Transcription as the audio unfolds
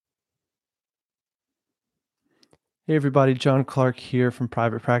Hey everybody, John Clark here from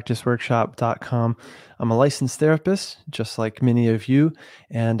privatepracticeworkshop.com. I'm a licensed therapist, just like many of you,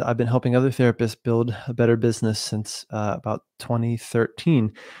 and I've been helping other therapists build a better business since about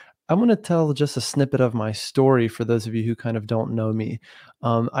 2013. I want to tell just a snippet of my story for those of you who kind of don't know me.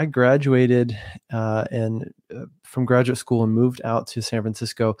 I graduated from graduate school and moved out to San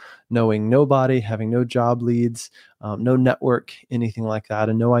Francisco, knowing nobody, having no job leads, no network, anything like that,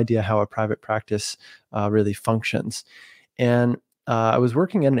 and no idea how a private practice really functions. And I was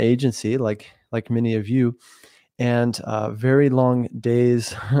working at an agency, like many of you, and very long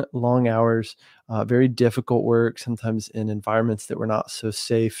days, long hours, very difficult work, sometimes in environments that were not so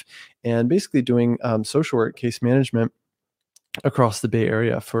safe, and basically doing social work, case management across the Bay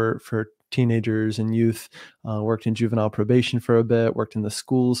Area for teenagers and youth. Worked in juvenile probation for a bit, worked in the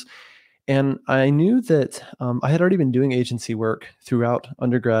schools, and I knew that I had already been doing agency work throughout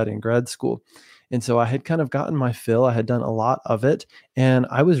undergrad and grad school. And so I had kind of gotten my fill. I had done a lot of it, and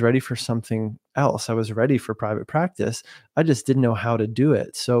I was ready for something else. I was ready for private practice. I just didn't know how to do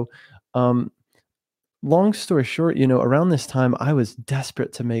it. So, um, long story short, around this time, I was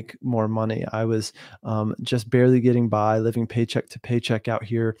desperate to make more money. I was just barely getting by, living paycheck to paycheck out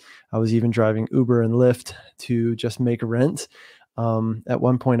here. I was even driving Uber and Lyft to just make rent. At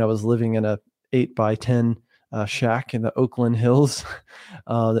one point, I was living in a 8 by 10 shack in the Oakland Hills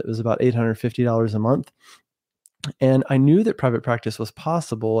that was about $850 a month. And I knew that private practice was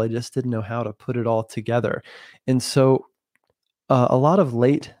possible. I just didn't know how to put it all together. And so a lot of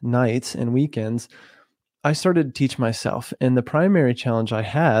late nights and weekends, I started to teach myself. And the primary challenge I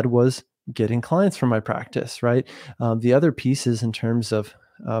had was getting clients for my practice, right? The other pieces in terms of,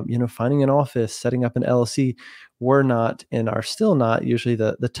 finding an office, setting up an LLC were not and are still not usually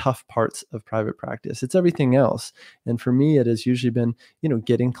the tough parts of private practice. It's everything else. And for me, it has usually been,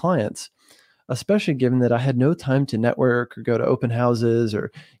 getting clients, especially given that I had no time to network or go to open houses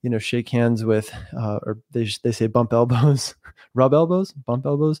or, shake hands with, or they say bump elbows, rub elbows, bump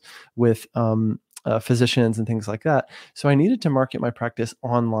elbows with physicians and things like that. So I needed to market my practice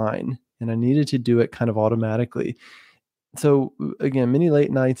online, and I needed to do it kind of automatically. So again, many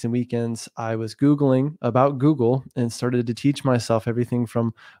late nights and weekends, I was Googling about Google and started to teach myself everything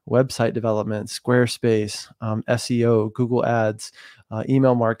from website development, Squarespace, SEO, Google Ads,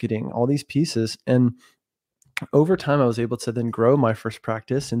 email marketing, all these pieces. And over time, I was able to then grow my first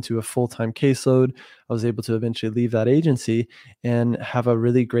practice into a full-time caseload. I was able to eventually leave that agency and have a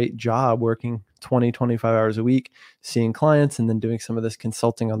really great job working 20, 25 hours a week, seeing clients, and then doing some of this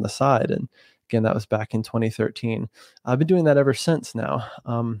consulting on the side. And again, that was back in 2013. I've been doing that ever since now.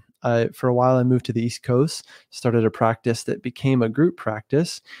 For a while, I moved to the East Coast, started a practice that became a group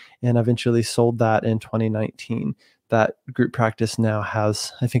practice, and eventually sold that in 2019. That group practice now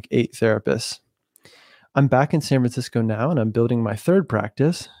has, I think, 8 therapists. I'm back in San Francisco now, and I'm building my third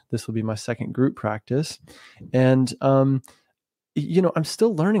practice. This will be my second group practice. And, I'm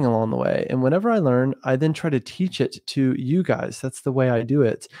still learning along the way. And whenever I learn, I then try to teach it to you guys. That's the way I do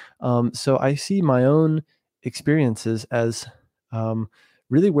it. So I see my own experiences as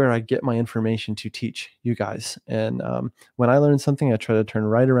really where I get my information to teach you guys. And when I learn something, I try to turn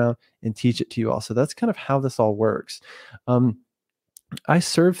right around and teach it to you all. So that's kind of how this all works. I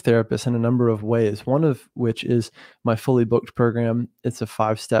serve therapists in a number of ways, one of which is my fully booked program. It's a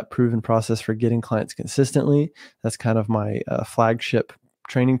 5-step proven process for getting clients consistently. That's kind of my flagship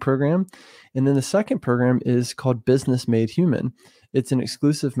training program. And then the second program is called Business Made Human. It's an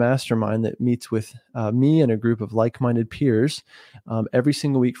exclusive mastermind that meets with me and a group of like-minded peers every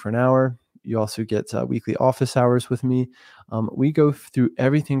single week for an hour. You also get weekly office hours with me. We go through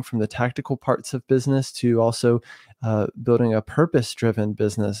everything from the tactical parts of business to also building a purpose-driven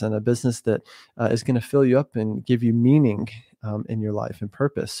business, and a business that is going to fill you up and give you meaning in your life and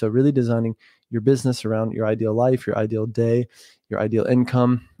purpose. So really designing your business around your ideal life, your ideal day, your ideal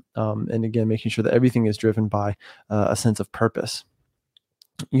income, and again, making sure that everything is driven by a sense of purpose.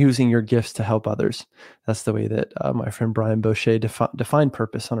 Using your gifts to help others. That's the way that my friend Brian Boucher defined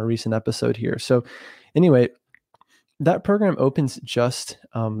purpose on a recent episode here. So anyway, that program opens just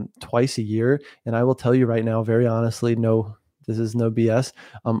twice a year. And I will tell you right now, very honestly, no, this is no BS.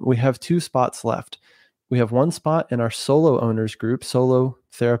 We have 2 spots left. We have 1 spot in our solo owners group, solo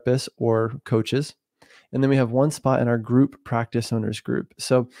therapists or coaches. And then we have 1 spot in our group practice owners group.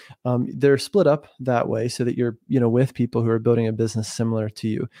 So they're split up that way so that you're, with people who are building a business similar to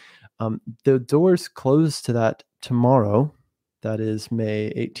you. The doors close to that tomorrow. That is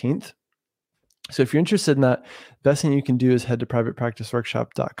May 18th. So if you're interested in that, best thing you can do is head to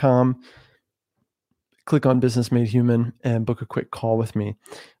privatepracticeworkshop.com, click on Business Made Human, and book a quick call with me.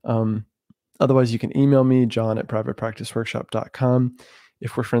 Otherwise, you can email me, john@privatepracticeworkshop.com.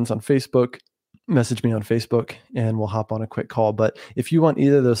 If we're friends on Facebook, message me on Facebook and we'll hop on a quick call. But if you want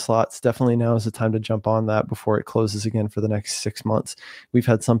either of those slots, definitely now is the time to jump on that before it closes again for the next 6 months. We've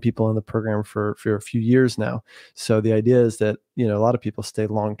had some people in the program for a few years now. So the idea is that, a lot of people stay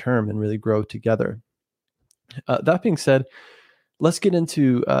long-term and really grow together. That being said, let's get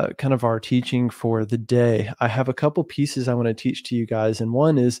into kind of our teaching for the day. I have a couple pieces I want to teach to you guys. And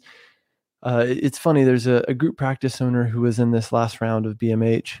one is, it's funny, there's a group practice owner who was in this last round of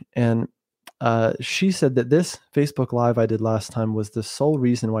BMH, and she said that this Facebook Live I did last time was the sole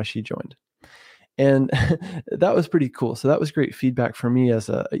reason why she joined. And that was pretty cool. So that was great feedback for me as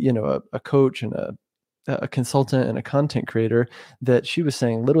a coach and a consultant and a content creator, that she was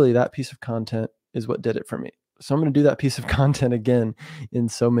saying literally that piece of content is what did it for me. So I'm going to do that piece of content again in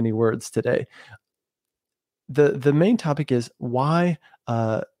so many words today. The main topic is why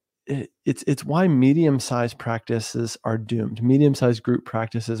it's why medium-sized practices are doomed. Medium-sized group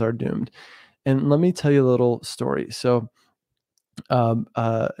practices are doomed. And let me tell you a little story. So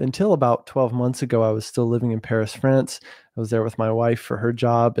until about 12 months ago, I was still living in Paris, France. I was there with my wife for her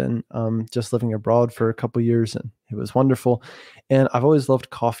job, and just living abroad for a couple years, and it was wonderful. And I've always loved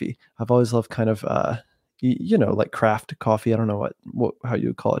coffee. I've always loved kind of like craft coffee. I don't know how you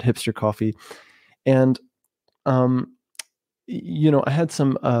would call it, hipster coffee. And I had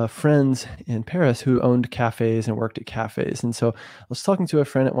some friends in Paris who owned cafes and worked at cafes. And so I was talking to a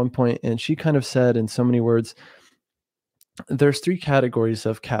friend at one point, and she kind of said in so many words, there's three categories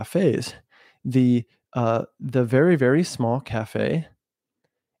of cafes: the very, very small cafe,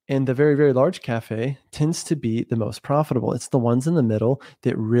 and the very, very large cafe tends to be the most profitable. It's the ones in the middle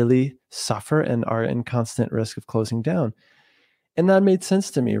that really suffer and are in constant risk of closing down. And that made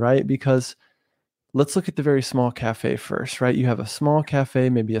sense to me, right? Because let's look at the very small cafe first, right? You have a small cafe,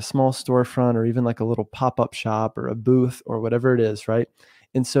 maybe a small storefront, or even like a little pop-up shop or a booth or whatever it is, right?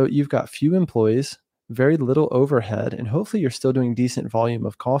 And so you've got few employees, very little overhead, and hopefully you're still doing decent volume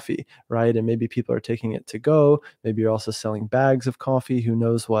of coffee, right? And maybe people are taking it to go. Maybe you're also selling bags of coffee, who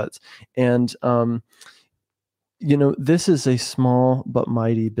knows what. And, this is a small but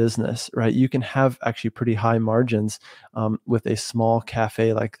mighty business, right? You can have actually pretty high margins with a small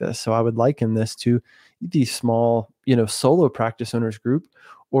cafe like this. So I would liken this to the small, solo practice owners group,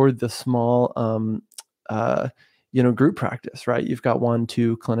 or the small, group practice, right? You've got 1,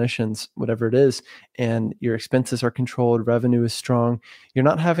 2 clinicians, whatever it is, and your expenses are controlled, revenue is strong. You're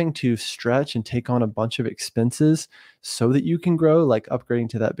not having to stretch and take on a bunch of expenses so that you can grow, like upgrading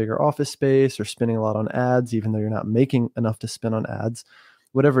to that bigger office space or spending a lot on ads, even though you're not making enough to spend on ads,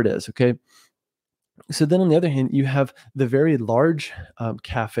 whatever it is. Okay. So then on the other hand, you have the very large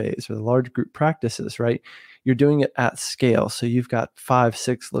cafes or the large group practices, right? You're doing it at scale. So you've got 5,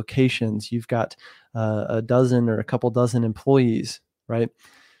 6 locations. You've got a dozen or a couple dozen employees, right?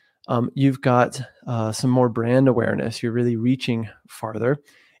 You've got some more brand awareness. You're really reaching farther,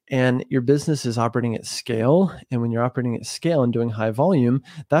 and your business is operating at scale. And when you're operating at scale and doing high volume,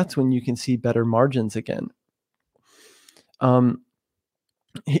 that's when you can see better margins again.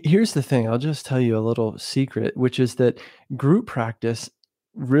 Here's the thing. I'll just tell you a little secret, which is that group practice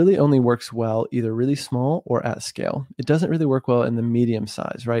really only works well either really small or at scale. It doesn't really work well in the medium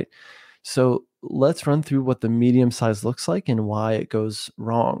size, right? So let's run through what the medium size looks like and why it goes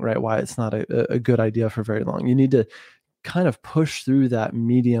wrong, right? Why it's not a good idea for very long. You need to kind of push through that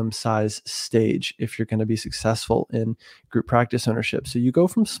medium size stage if you're going to be successful in group practice ownership. So you go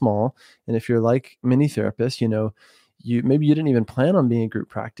from small, and if you're like many therapists, maybe you didn't even plan on being a group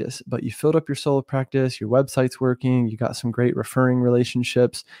practice, but you filled up your solo practice, your website's working, you got some great referring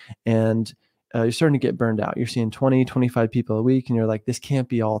relationships, and you're starting to get burned out. You're seeing 20, 25 people a week, and you're like, this can't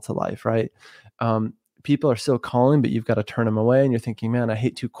be all to life, right? People are still calling, but you've got to turn them away, and you're thinking, man, I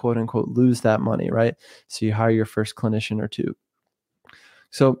hate to quote unquote lose that money, right? So you hire your first clinician or two.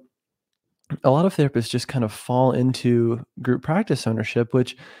 So a lot of therapists just kind of fall into group practice ownership,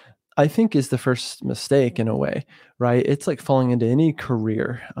 which I think is the first mistake in a way, right? It's like falling into any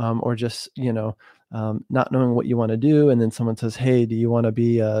career, or just, not knowing what you want to do. And then someone says, hey, do you want to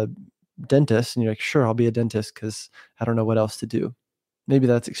be a dentist? And you're like, sure, I'll be a dentist because I don't know what else to do. Maybe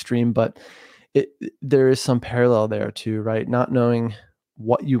that's extreme, but there is some parallel there too, right? Not knowing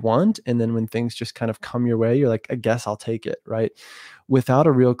what you want. And then when things just kind of come your way, you're like, I guess I'll take it, right? Without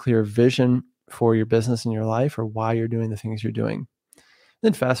a real clear vision for your business and your life, or why you're doing the things you're doing.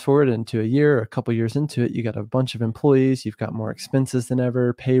 Then fast forward into a year, or a couple years into it, you got a bunch of employees, you've got more expenses than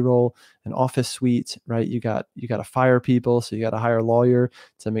ever, payroll, an office suite, right? You got to fire people, so you got to hire a lawyer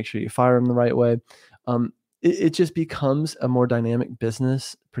to make sure you fire them the right way. it just becomes a more dynamic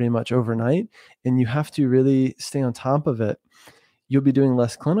business pretty much overnight, and you have to really stay on top of it. You'll be doing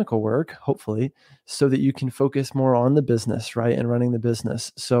less clinical work, hopefully, so that you can focus more on the business, right, and running the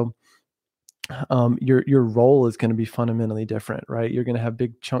business. So your role is going to be fundamentally different, right? You're going to have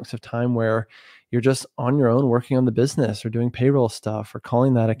big chunks of time where you're just on your own working on the business or doing payroll stuff or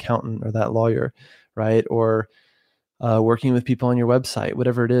calling that accountant or that lawyer, right? Or working with people on your website,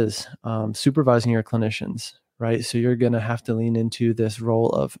 whatever it is, supervising your clinicians, right? So you're going to have to lean into this role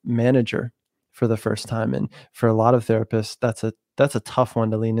of manager for the first time. And for a lot of therapists, that's a tough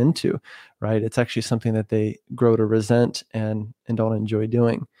one to lean into, right? It's actually something that they grow to resent and don't enjoy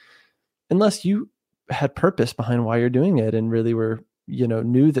doing, unless you had purpose behind why you're doing it and really were,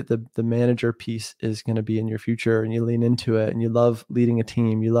 knew that the manager piece is going to be in your future, and you lean into it and you love leading a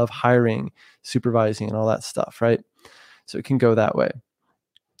team, you love hiring, supervising, and all that stuff, right? So it can go that way.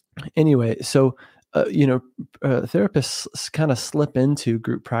 Anyway, so therapists kind of slip into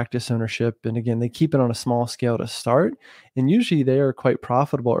group practice ownership, and again, they keep it on a small scale to start, and usually they are quite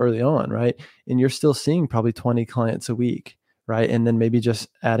profitable early on, right? And you're still seeing probably 20 clients a week, right? And then maybe just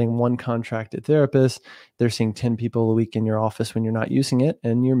adding one contracted therapist, they're seeing 10 people a week in your office when you're not using it,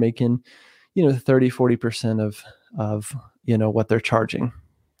 and you're making 30-40% of what they're charging,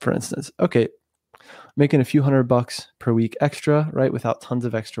 for instance. Okay, making a few $100 per week extra, right, without tons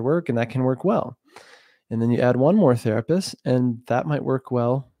of extra work, and that can work well. And then you add one more therapist, and that might work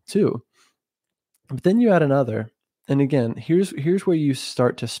well too. But then you add another, and again, here's where you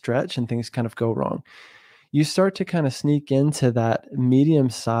start to stretch and things kind of go wrong. You start to kind of sneak into that medium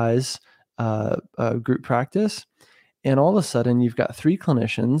size group practice, and all of a sudden you've got 3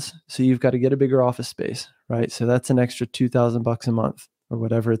 clinicians, so you've got to get a bigger office space, right? So that's an extra $2,000 a month or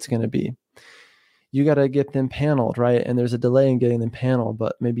whatever it's going to be. You got to get them paneled, right? And there's a delay in getting them paneled,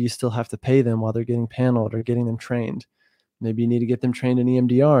 but maybe you still have to pay them while they're getting paneled or getting them trained. Maybe you need to get them trained in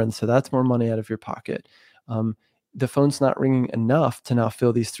EMDR, and so that's more money out of your pocket. The phone's not ringing enough to now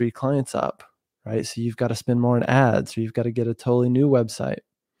fill these 3 clients up, right? So you've got to spend more on ads, or you've got to get a totally new website.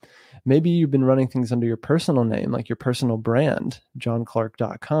 Maybe you've been running things under your personal name, like your personal brand,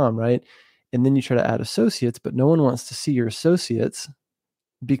 johnclark.com, right? And then you try to add associates, but no one wants to see your associates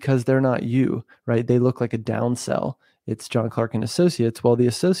because they're not you, right? They look like a downsell. It's John Clark and Associates. Well, the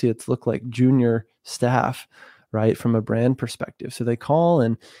associates look like junior staff, right? From a brand perspective. So they call,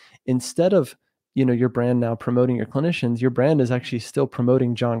 and instead of, your brand now promoting your clinicians, your brand is actually still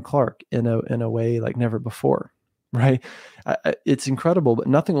promoting John Clark in a way like never before, right? It's incredible, but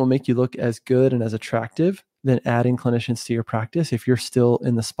nothing will make you look as good and as attractive than adding clinicians to your practice if you're still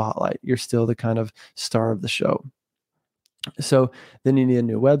in the spotlight. You're still the kind of star of the show. So then you need a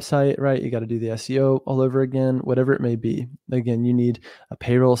new website, right? You got to do the SEO all over again, whatever it may be. Again, you need a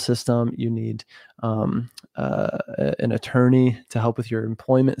payroll system. You need an attorney to help with your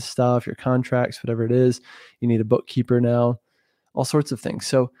employment stuff, your contracts, whatever it is. You need a bookkeeper now, all sorts of things.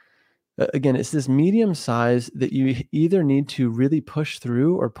 So again, it's this medium size that you either need to really push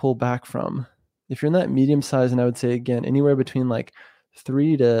through or pull back from. If you're in that medium size, and I would say, again, anywhere between like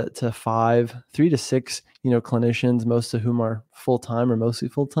 3 to 6, clinicians, most of whom are full-time or mostly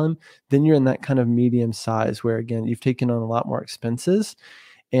full-time, then you're in that kind of medium size where, again, you've taken on a lot more expenses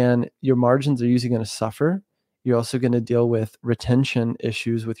and your margins are usually going to suffer. You're also going to deal with retention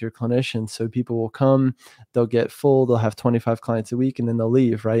issues with your clinicians. So people will come, they'll get full, they'll have 25 clients a week, and then they'll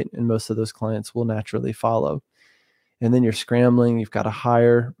leave, right? And most of those clients will naturally follow. And then you're scrambling, you've got to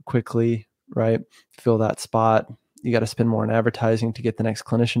hire quickly, right? Fill that spot. You got to spend more on advertising to get the next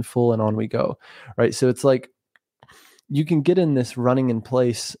clinician full, and on we go, right? So it's like you can get in this running in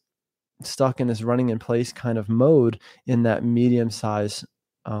place, stuck in this running in place kind of mode in that medium size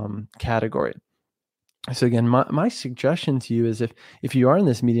category. So again, my suggestion to you is if you are in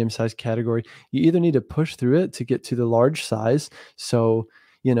this medium size category, you either need to push through it to get to the large size. So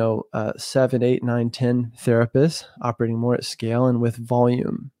 7, 8, 9, 10 therapists operating more at scale and with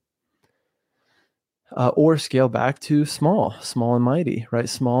volume. Or scale back to small and mighty, right?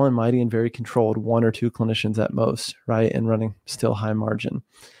 Small and mighty and very controlled, 1 or 2 clinicians at most, right? And running still high margin.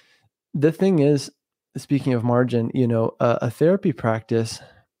 The thing is, speaking of margin, a therapy practice,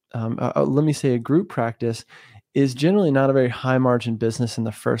 let me say a group practice, is generally not a very high margin business in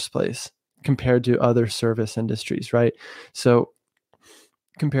the first place compared to other service industries, right? So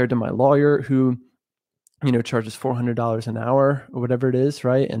compared to my lawyer who charges $400 an hour or whatever it is,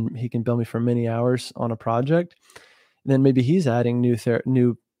 right? And he can bill me for many hours on a project. And then maybe he's adding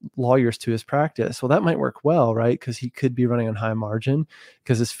new lawyers to his practice. Well, that might work well, right? Because he could be running on high margin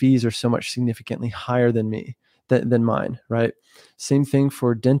because his fees are so much significantly higher than me than mine, right? Same thing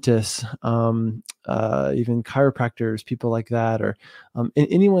for dentists, even chiropractors, people like that, or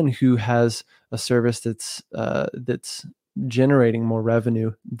anyone who has a service that's generating more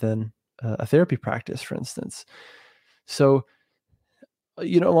revenue than a therapy practice, for instance. So,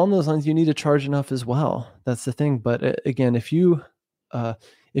 along those lines, you need to charge enough as well. That's the thing. But again, uh,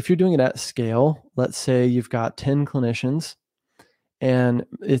 if you're doing it at scale, let's say you've got 10 clinicians and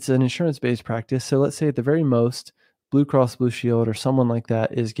it's an insurance-based practice. So let's say at the very most, Blue Cross Blue Shield or someone like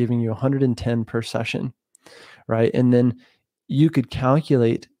that is giving you 110 per session, right? And then you could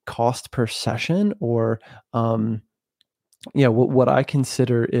calculate cost per session, or what I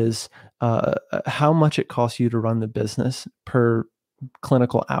consider is how much it costs you to run the business per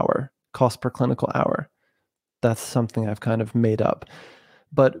clinical hour, cost per clinical hour. That's something I've kind of made up.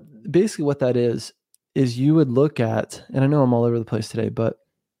 But basically what that is you would look at, and I know I'm all over the place today, but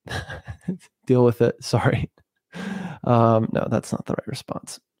deal with it. Sorry. No, that's not the right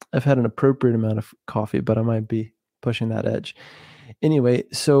response. I've had an appropriate amount of coffee, but I might be pushing that edge. Anyway,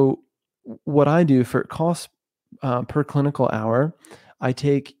 so what I do for cost per clinical hour, I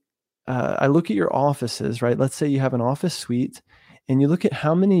look at your offices, right? Let's say you have an office suite and you look at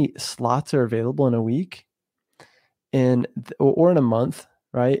how many slots are available in a week or in a month,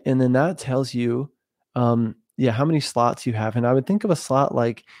 right? And then that tells you, how many slots you have. And I would think of a slot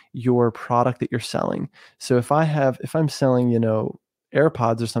like your product that you're selling. So if I'm selling,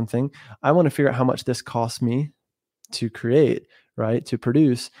 AirPods or something, I want to figure out how much this costs me to create, right? To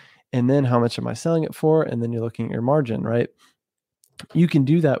produce. And then how much am I selling it for? And then you're looking at your margin, right? You can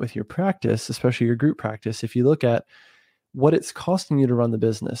do that with your practice, especially your group practice, if you look at what it's costing you to run the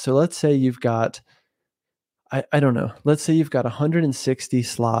business. So let's say you've got, I don't know, let's say you've got 160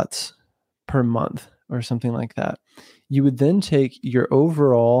 slots per month or something like that. You would then take your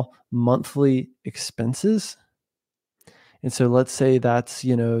overall monthly expenses. And so let's say that's,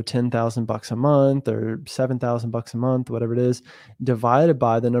 $10,000 a month or $7,000 a month, whatever it is, divided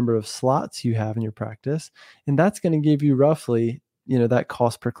by the number of slots you have in your practice. And that's going to give you roughly, that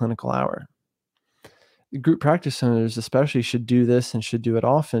cost per clinical hour. Group practice owners especially should do this and should do it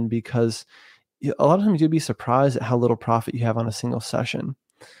often, because a lot of times you'll be surprised at how little profit you have on a single session.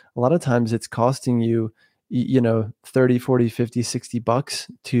 A lot of times it's costing you, 30, 40, 50, 60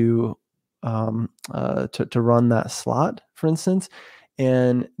 bucks to run that slot, for instance.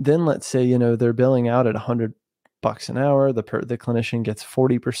 And then let's say, they're billing out at $100 an hour. The clinician gets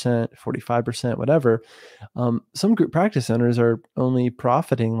 40%, 45%, whatever. Some group practice owners are only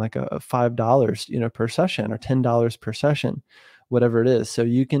profiting like a $5, per session, or $10 per session, whatever it is. So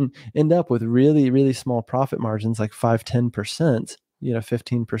you can end up with really, really small profit margins, like 5, 10%,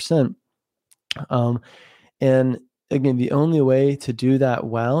 15%. And again, the only way to do that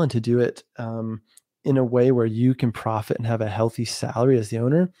well and to do it in a way where you can profit and have a healthy salary as the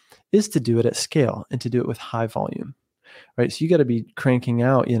owner is to do it at scale and to do it with high volume, right? So you got to be cranking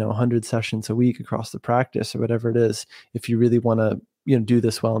out, 100 sessions a week across the practice or whatever it is, if you really want to, do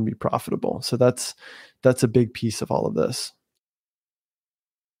this well and be profitable. So that's a big piece of all of this.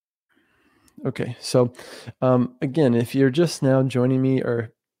 Okay. So again, if you're just now joining me,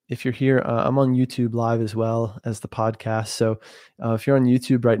 or if you're here, I'm on YouTube live as well as the podcast. So if you're on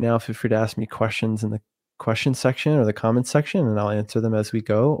YouTube right now, feel free to ask me questions in the question section or the comment section, and I'll answer them as we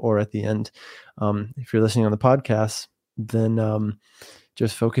go or at the end. If you're listening on the podcast, then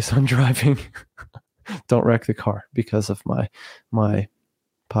just focus on driving. Don't wreck the car because of my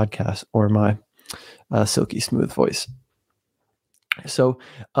podcast or my silky smooth voice. So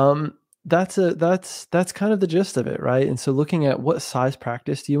that's kind of the gist of it, right? And so looking at what size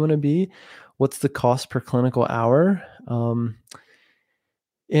practice do you want to be, what's the cost per clinical hour,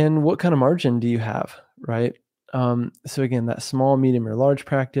 and what kind of margin do you have, right? So again, that small, medium, or large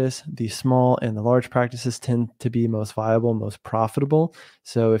practice, the small and the large practices tend to be most viable, most profitable.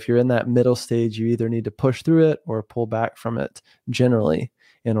 So if you're in that middle stage, you either need to push through it or pull back from it generally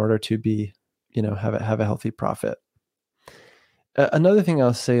in order to be, have a healthy profit. Another thing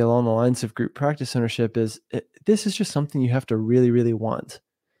I'll say along the lines of group practice ownership is this is just something you have to really, really want.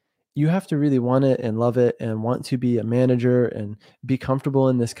 You have to really want it and love it and want to be a manager and be comfortable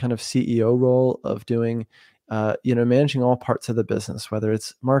in this kind of CEO role of doing, managing all parts of the business, whether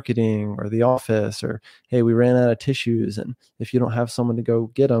it's marketing or the office, or, hey, we ran out of tissues. And if you don't have someone to go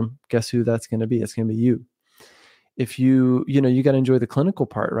get them, guess who that's going to be? It's going to be you. If you got to enjoy the clinical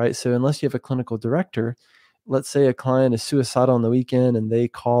part, right? So unless you have a clinical director, let's say a client is suicidal on the weekend and they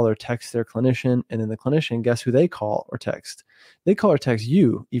call or text their clinician, and then the clinician, guess who they call or text? They call or text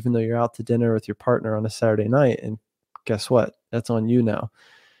you, even though you're out to dinner with your partner on a Saturday night. And guess what? That's on you now.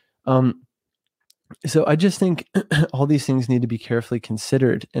 So I just think all these things need to be carefully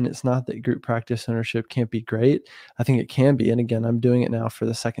considered. And it's not that group practice ownership can't be great. I think it can be. And again, I'm doing it now for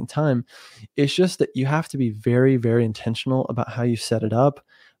the second time. It's just that you have to be very, very intentional about how you set it up.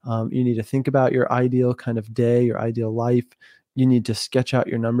 You need to think about your ideal kind of day, your ideal life. You need to sketch out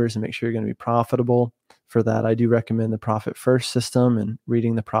your numbers and make sure you're going to be profitable. For that, I do recommend the Profit First system and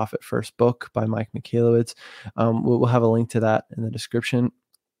reading the Profit First book by Mike Michalowicz. We'll have a link to that in the description.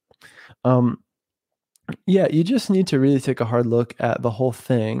 Um, yeah, you just need to really take a hard look at the whole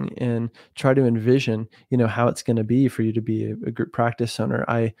thing and try to envision, how it's going to be for you to be a group practice owner.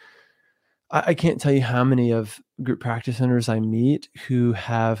 I can't tell you how many of group practice owners I meet who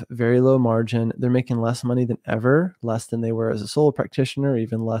have very low margin. They're making less money than ever, less than they were as a solo practitioner,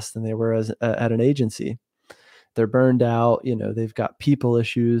 even less than they were at an agency. They're burned out. They've got people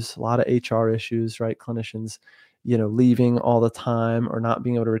issues, a lot of HR issues, right? Clinicians, leaving all the time or not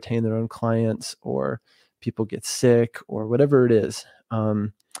being able to retain their own clients, or people get sick or whatever it is.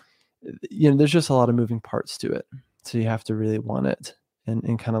 There's just a lot of moving parts to it. So you have to really want it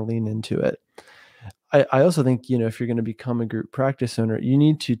and kind of lean into it. I also think, if you're going to become a group practice owner, you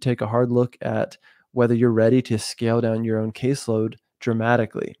need to take a hard look at whether you're ready to scale down your own caseload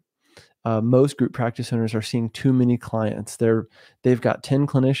dramatically. Most group practice owners are seeing too many clients. They've got 10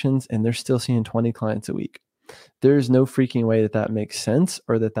 clinicians and they're still seeing 20 clients a week. There's no freaking way that makes sense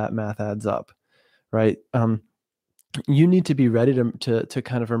or that math adds up, right? You need to be ready to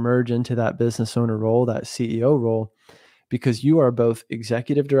kind of emerge into that business owner role, that CEO role, because you are both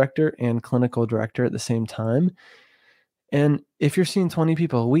executive director and clinical director at the same time. And if you're seeing 20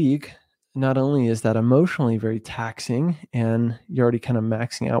 people a week, not only is that emotionally very taxing and you're already kind of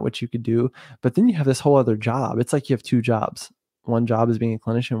maxing out what you could do, but then you have this whole other job. It's like you have two jobs. One job is being a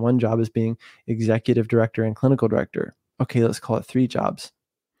clinician, one job is being executive director and clinical director. Okay, let's call it 3 jobs.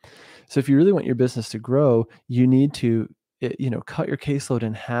 So if you really want your business to grow, you need to, cut your caseload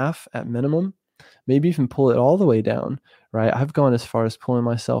in half at minimum, maybe even pull it all the way down, right? I've gone as far as pulling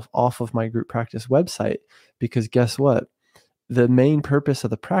myself off of my group practice website because guess what? The main purpose of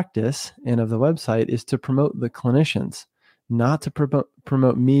the practice and of the website is to promote the clinicians, not to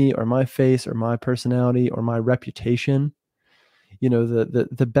promote me or my face or my personality or my reputation.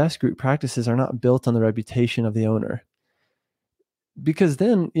 The best group practices are not built on the reputation of the owner, because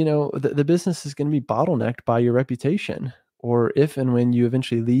then, the business is going to be bottlenecked by your reputation. Or if and when you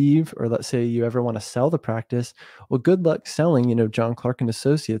eventually leave, or let's say you ever want to sell the practice, well, good luck selling, John Clark and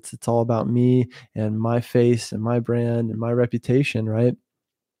Associates. It's all about me and my face and my brand and my reputation, right?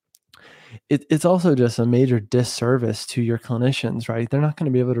 It's also just a major disservice to your clinicians, right? They're not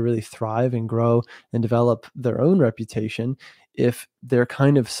going to be able to really thrive and grow and develop their own reputation if they're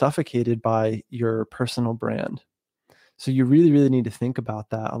kind of suffocated by your personal brand. So you really, really need to think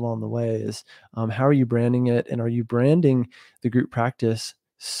about that along the way is how are you branding it? And are you branding the group practice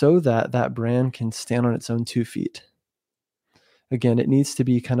so that that brand can stand on its own 2 feet? Again, it needs to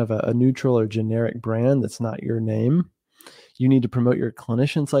be kind of a neutral or generic brand that's not your name. You need to promote your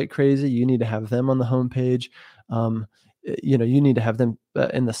clinicians like crazy. You need to have them on the homepage. You need to have them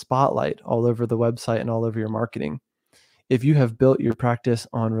in the spotlight all over the website and all over your marketing. If you have built your practice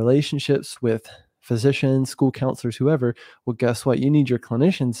on relationships with physicians, school counselors, whoever, well, guess what? You need your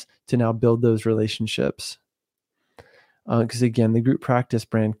clinicians to now build those relationships. Because again, the group practice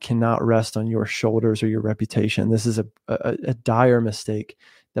brand cannot rest on your shoulders or your reputation. This is a dire mistake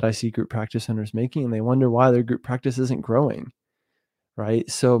that I see group practice owners making, and they wonder why their group practice isn't growing, right?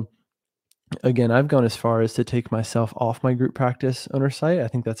 So again, I've gone as far as to take myself off my group practice owner site. I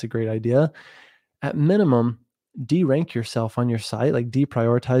think that's a great idea. At minimum, de-rank yourself on your site, like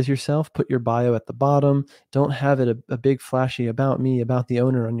deprioritize yourself, put your bio at the bottom. Don't have it a big flashy about me, about the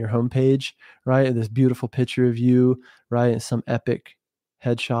owner on your homepage, right? This beautiful picture of you, right? Some epic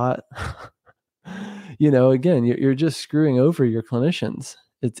headshot. Again, you're just screwing over your clinicians.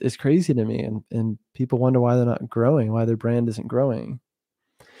 It's crazy to me. And people wonder why they're not growing, why their brand isn't growing.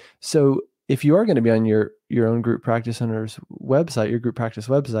 So if you are going to be on your own group practice owner's website, your group practice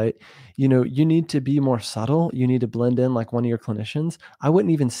website, you need to be more subtle. You need to blend in like one of your clinicians. I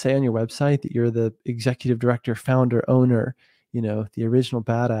wouldn't even say on your website that you're the executive director, founder, owner, the original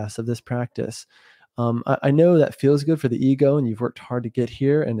badass of this practice. I know that feels good for the ego and you've worked hard to get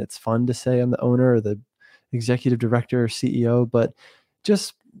here, and it's fun to say I'm the owner or the executive director or CEO, but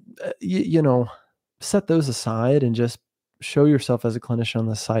just, set those aside and just show yourself as a clinician on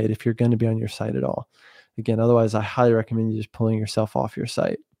the site if you're going to be on your site at all. Again, otherwise, I highly recommend you just pulling yourself off your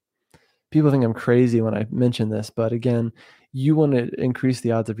site. People think I'm crazy when I mention this, but again, you want to increase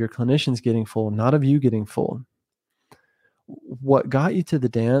the odds of your clinicians getting full, not of you getting full. What got you to the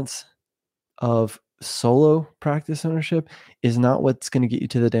dance of solo practice ownership is not what's going to get you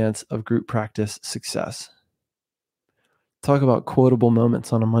to the dance of group practice success. Talk about quotable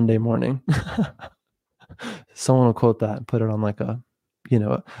moments on a Monday morning. Someone will quote that and put it on like a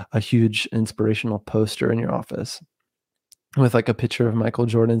huge inspirational poster in your office with like a picture of Michael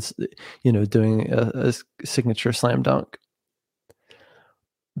Jordan's, doing a signature slam dunk.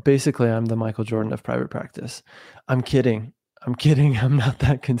 Basically, I'm the Michael Jordan of private practice. I'm kidding. I'm not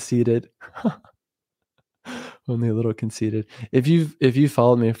that conceited. Only a little conceited. If you've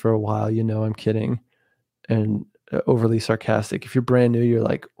followed me for a while, I'm kidding and overly sarcastic. If you're brand new, you're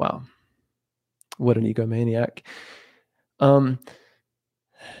like, wow, what an egomaniac.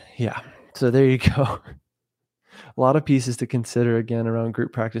 Yeah. So there you go. A lot of pieces to consider again around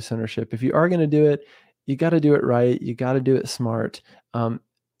group practice ownership. If you are going to do it, you got to do it right. You got to do it smart.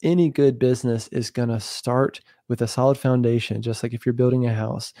 Any good business is going to start with a solid foundation, just like if you're building a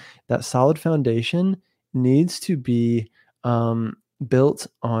house. That solid foundation needs to be built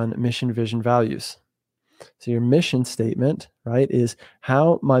on mission, vision, values. So your mission statement, right, is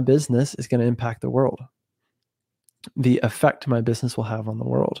how my business is going to impact the world, the effect my business will have on the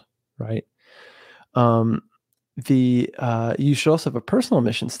world, right? You should also have a personal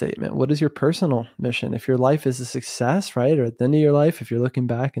mission statement. What is your personal mission? If your life is a success, right, or at the end of your life, if you're looking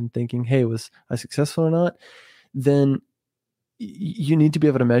back and thinking, hey, was I successful or not, then you need to be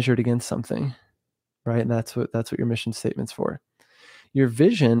able to measure it against something, right? And that's what your mission statement's for. Your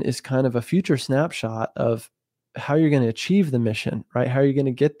vision is kind of a future snapshot of how you're going to achieve the mission, right? How are you going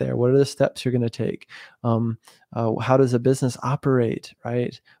to get there? What are the steps you're going to take? How does a business operate,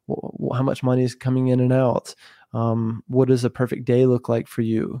 right? How much money is coming in and out? What does a perfect day look like for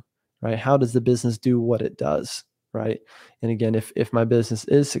you, right? How does the business do what it does, right? And again, if my business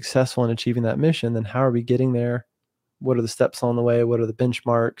is successful in achieving that mission, then how are we getting there? What are the steps on the way? What are the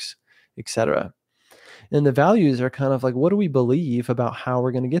benchmarks, etc.? And the values are kind of like, what do we believe about how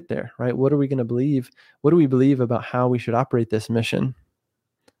we're going to get there, right? What are we going to believe? What do we believe about how we should operate this mission,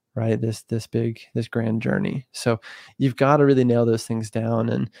 right? This grand journey. So you've got to really nail those things down.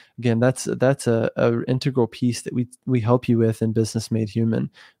 And again, that's a integral piece that we help you with in Business Made Human.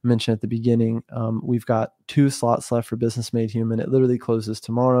 I mentioned at the beginning, we've got 2 slots left for Business Made Human. It literally closes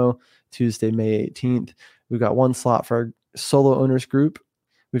tomorrow, Tuesday, May 18th. We've got 1 slot for our solo owners group.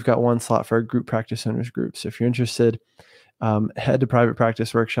 We've got 1 slot for our group practice owners group. So if you're interested, head to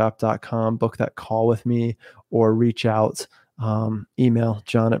privatepracticeworkshop.com, book that call with me, or reach out, email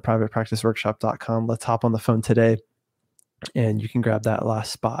john@privatepracticeworkshop.com. Let's hop on the phone today and you can grab that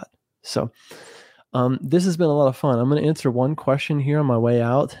last spot. So this has been a lot of fun. I'm going to answer 1 question here on my way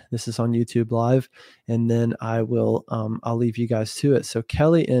out. This is on YouTube Live, and then I'll leave you guys to it. So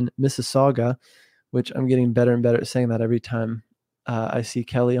Kelly in Mississauga, which I'm getting better and better at saying that every time I see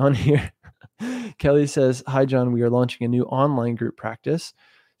Kelly on here. Kelly says, hi, John, we are launching a new online group practice.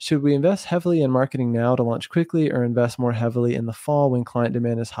 Should we invest heavily in marketing now to launch quickly, or invest more heavily in the fall when client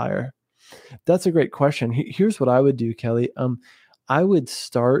demand is higher? That's a great question. Here's what I would do, Kelly. I would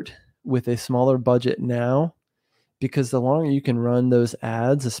start with a smaller budget now, because the longer you can run those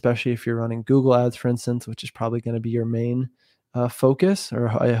ads, especially if you're running Google ads, for instance, which is probably going to be your main focus, or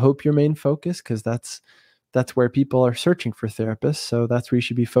I hope your main focus, because that's where people are searching for therapists. So that's where you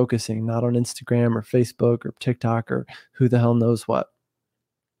should be focusing, not on Instagram or Facebook or TikTok or who the hell knows what.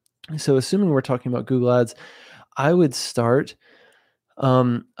 So assuming we're talking about Google ads, I would start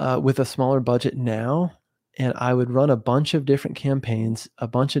with a smaller budget now, and I would run a bunch of different campaigns, a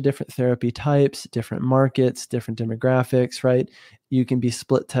bunch of different therapy types, different markets, different demographics, right? You can be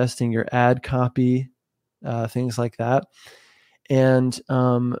split testing your ad copy, things like that. And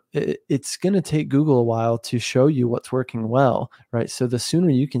it's going to take Google a while to show you what's working well, right? So the sooner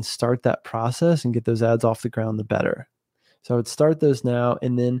you can start that process and get those ads off the ground, the better. So I would start those now,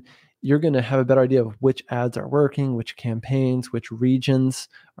 and then you're going to have a better idea of which ads are working, which campaigns, which regions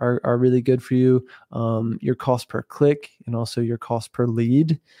are really good for you, your cost per click, and also your cost per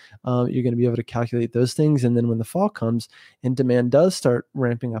lead. You're going to be able to calculate those things. And then when the fall comes and demand does start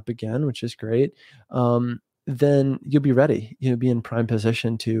ramping up again, which is great, then you'll be ready, be in prime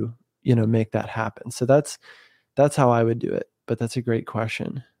position to, make that happen. So that's how I would do it. But that's a great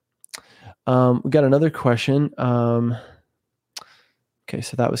question. We got another question. Okay,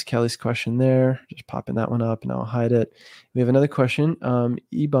 so that was Kelly's question there. Just popping that one up and I'll hide it. We have another question.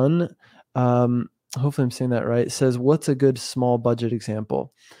 Ebun, hopefully I'm saying that right. It says, what's a good small budget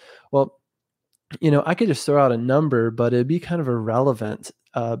example? Well, I could just throw out a number, but it'd be kind of irrelevant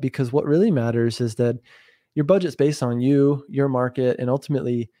because what really matters is that your budget's based on you, your market, and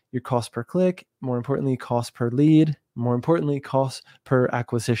ultimately your cost per click, more importantly, cost per lead, more importantly, cost per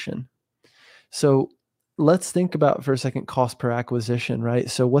acquisition. So let's think about for a second cost per acquisition, right?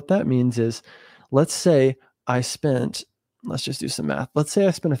 So what that means is, let's say I spent, let's just do some math. Let's say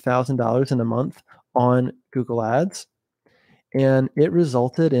I spent $1,000 in a month on Google Ads, and it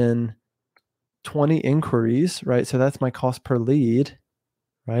resulted in 20 inquiries, right? So that's my cost per lead,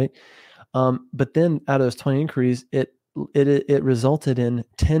 right? But then out of those 20 inquiries, it resulted in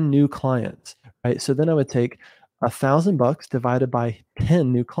 10 new clients, right? So then I would take $1,000 divided by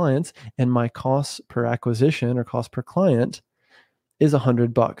 10 new clients, and my cost per acquisition or cost per client is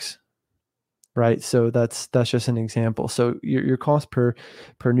 $100, right? So that's just an example. So your cost per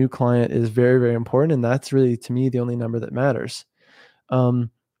new client is very, very important, and that's really, to me, the only number that matters.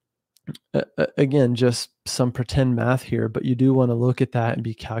 Again, just some pretend math here, but you do want to look at that and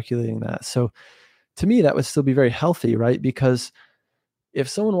be calculating that. So to me, that would still be very healthy, right? Because if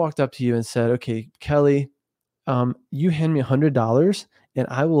someone walked up to you and said, okay, Kelly, you hand me $100 and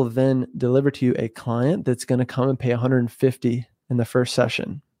I will then deliver to you a client that's going to come and pay $150 in the first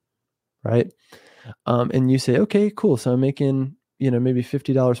session, right? And you say, okay, cool. So I'm making, maybe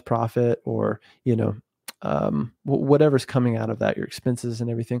 $50 profit, or, whatever's coming out of that, your expenses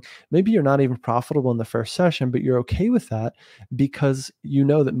and everything. Maybe you're not even profitable in the first session, but you're okay with that because you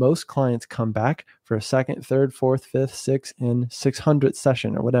know that most clients come back for a second, third, fourth, fifth, sixth, and 600th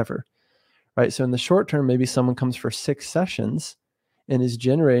session or whatever, right? So in the short term, maybe someone comes for 6 sessions and is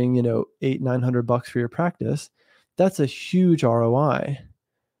generating, $800-900 for your practice. That's a huge ROI,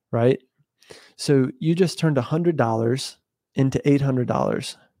 right? So you just turned $100 into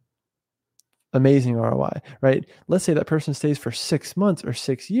 $800. Amazing ROI, right? Let's say that person stays for 6 months or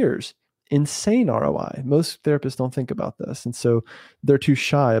 6 years. Insane ROI. Most therapists don't think about this, and so they're too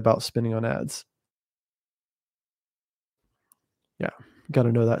shy about spending on ads. Yeah, got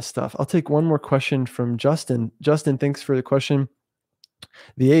to know that stuff. I'll take one more question from Justin. Justin, thanks for the question.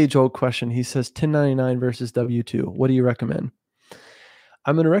 The age-old question. He says 1099 versus W-2. What do you recommend?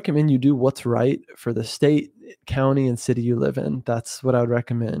 I'm going to recommend you do what's right for the state, county, and city you live in. That's what I would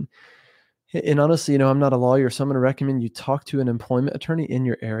recommend. And honestly, I'm not a lawyer, so I'm going to recommend you talk to an employment attorney in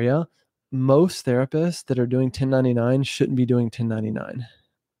your area. Most therapists that are doing 1099 shouldn't be doing 1099.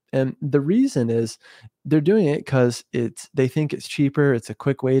 And the reason is they're doing it because they think it's cheaper. It's a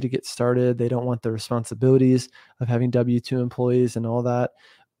quick way to get started. They don't want the responsibilities of having W-2 employees and all that.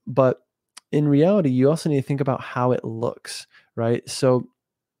 But in reality, you also need to think about how it looks, right? So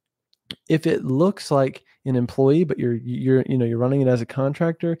if it looks like an employee, but you're running it as a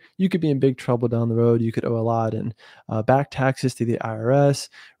contractor, you could be in big trouble down the road. You could owe a lot in back taxes to the IRS,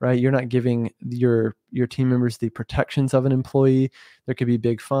 right? You're not giving your team members the protections of an employee. There could be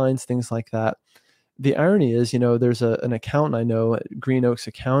big fines, things like that. The irony is, there's an accountant I know at Green Oaks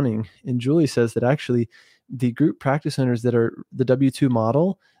Accounting, and Julie says that actually the group practice owners that are the W-2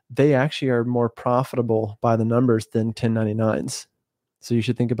 model, they actually are more profitable by the numbers than 1099s. So you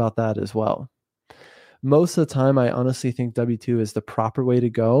should think about that as well. Most of the time, I honestly think W-2 is the proper way to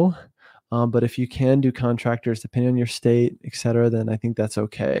go. But if you can do contractors, depending on your state, et cetera, then I think that's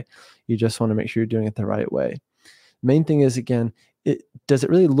okay. You just want to make sure you're doing it the right way. Main thing is, again, does it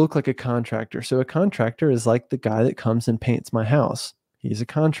really look like a contractor? So a contractor is like the guy that comes and paints my house. He's a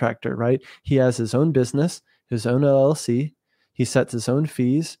contractor, right? He has his own business, his own LLC. He sets his own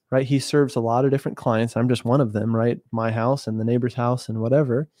fees, right? He serves a lot of different clients. I'm just one of them, right? My house and the neighbor's house and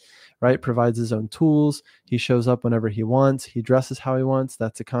whatever, right? Provides his own tools. He shows up whenever he wants. He dresses how he wants.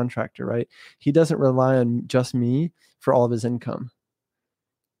 That's a contractor, right? He doesn't rely on just me for all of his income,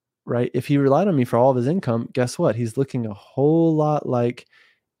 right? If he relied on me for all of his income, guess what? He's looking a whole lot like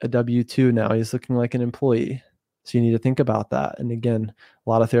a W-2 now. He's looking like an employee. So you need to think about that. And again, a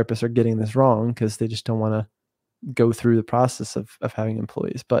lot of therapists are getting this wrong because they just don't want to go through the process of having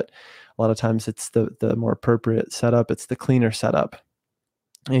employees. But a lot of times it's the more appropriate setup. It's the cleaner setup.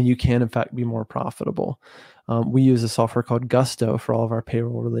 And you can, in fact, be more profitable. We use a software called Gusto for all of our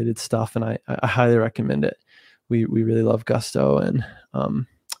payroll related stuff. And I highly recommend it. We really love Gusto. And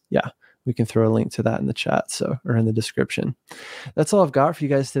yeah, we can throw a link to that in the chat, or in the description. That's all I've got for you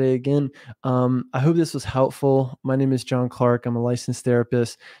guys today. Again, I hope this was helpful. My name is John Clark. I'm a licensed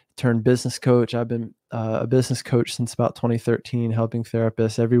therapist turned business coach. I've been a business coach since about 2013, helping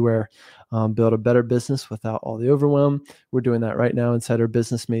therapists everywhere build a better business without all the overwhelm. We're doing that right now inside our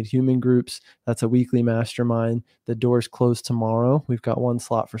Business Made Human groups. That's a weekly mastermind. The doors close tomorrow. We've got 1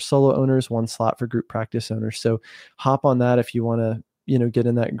 slot for solo owners, 1 slot for group practice owners. So hop on that if you want to get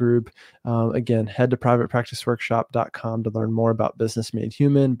in that group. Again, head to privatepracticeworkshop.com to learn more about Business Made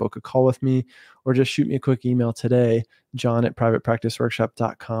Human, book a call with me, or just shoot me a quick email today,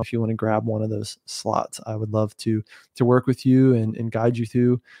 john@privatepracticeworkshop.com. If you want to grab one of those slots, I would love to work with you and guide you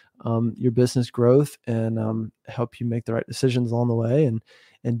through your business growth and help you make the right decisions along the way,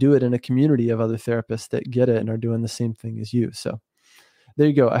 and do it in a community of other therapists that get it and are doing the same thing as you. So there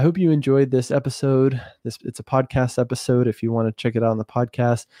you go. I hope you enjoyed this episode. It's a podcast episode. If you want to check it out on the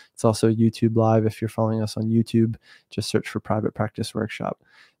podcast, it's also YouTube Live. If you're following us on YouTube, just search for Private Practice Workshop.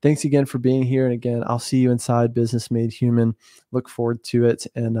 Thanks again for being here. And again, I'll see you inside Business Made Human. Look forward to it.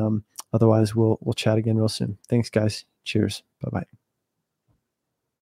 And otherwise, we'll chat again real soon. Thanks, guys. Cheers. Bye-bye.